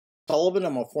Sullivan.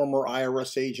 I'm a former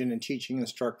IRS agent and teaching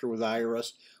instructor with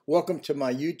IRS. Welcome to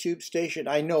my YouTube station.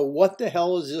 I know, what the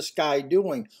hell is this guy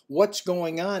doing? What's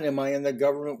going on? Am I in the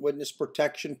government witness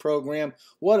protection program?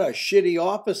 What a shitty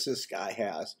office this guy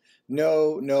has.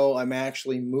 No, I'm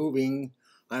actually moving.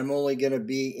 I'm only going to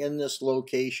be in this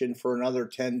location for another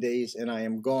 10 days and I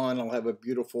am gone. I'll have a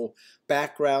beautiful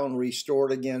background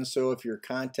restored again. So if you're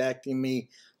contacting me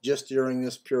just during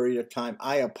this period of time,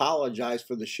 I apologize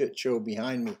for the shit show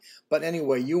behind me. But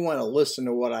anyway, you want to listen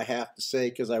to what I have to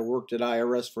say because I worked at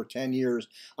IRS for 10 years.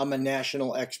 I'm a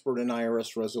national expert in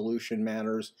IRS resolution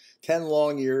matters. 10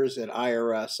 long years at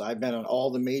IRS. I've been on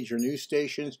all the major news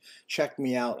stations. Check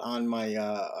me out on my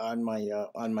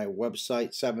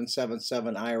website,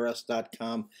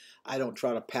 777irs.com. I don't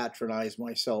try to patronize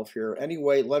myself here.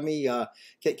 Anyway, let me,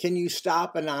 can you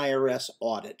stop an IRS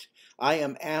audit? I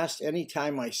am asked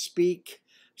anytime I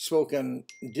spoken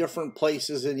different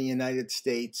places in the United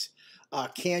States,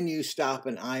 can you stop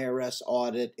an IRS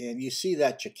audit? And you see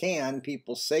that you can.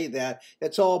 People say that.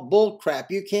 It's all bull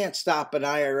crap. You can't stop an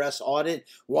IRS audit.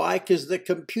 Why? Because the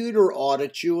computer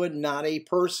audits you and not a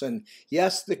person.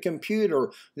 Yes, the computer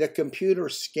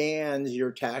scans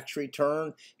your tax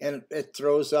return and it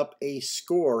throws up a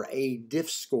score, a DIF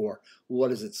score. What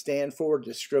does it stand for?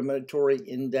 Discriminatory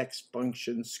Index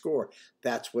Function Score.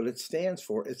 That's what it stands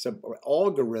for. It's an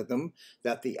algorithm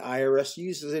that the IRS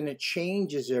uses, and it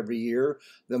changes every year.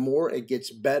 The more it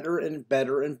gets better and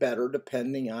better and better,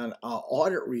 depending on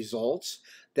audit results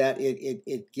that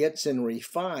it gets and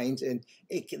refines, and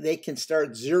they can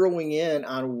start zeroing in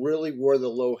on really where the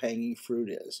low-hanging fruit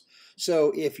is.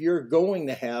 So if you're going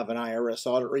to have an IRS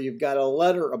audit or you've got a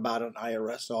letter about an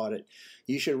IRS audit,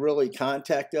 you should really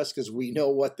contact us because we know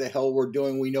what the hell we're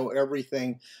doing. We know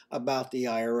everything about the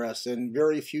IRS, and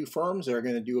very few firms are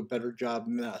going to do a better job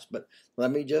than us. But let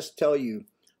me just tell you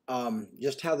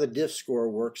just how the DIF score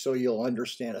works so you'll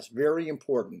understand. It's very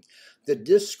important. The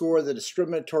DIF score, the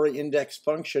Discriminatory Index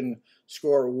Function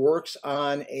Score, works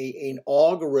on an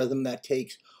algorithm that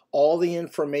takes all the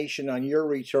information on your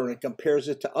return and compares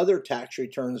it to other tax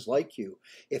returns like you.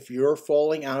 If you're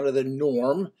falling out of the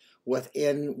norm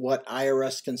within what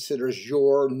IRS considers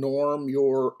your norm,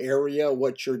 your area,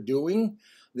 what you're doing,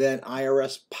 then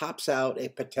IRS pops out a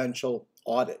potential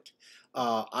audit.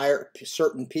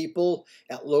 Certain people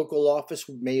at local office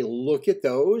may look at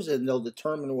those and they'll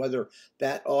determine whether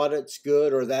that audit's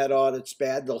good or that audit's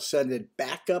bad. They'll send it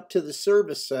back up to the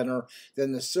service center.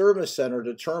 Then the service center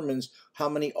determines how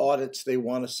many audits they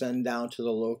want to send down to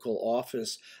the local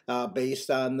office based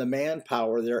on the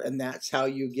manpower there, and that's how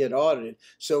you get audited.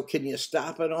 So can you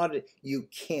stop an audit? You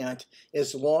can't,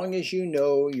 as long as you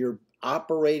know you're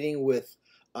operating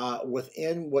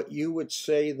within what you would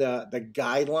say the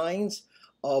guidelines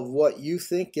of what you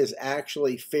think is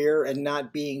actually fair and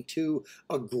not being too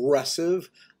aggressive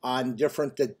on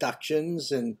different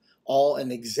deductions and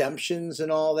exemptions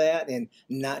and all that, and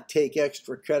not take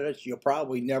extra credits. You'll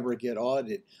probably never get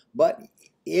audited. But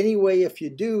anyway, if you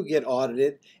do get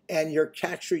audited and your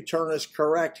tax return is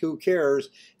correct, who cares?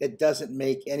 It doesn't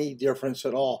make any difference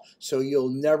at all. So you'll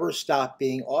never stop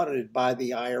being audited by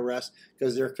the IRS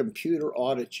because their computer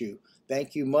audits you.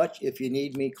 Thank you much. If you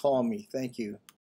need me, call me. Thank you.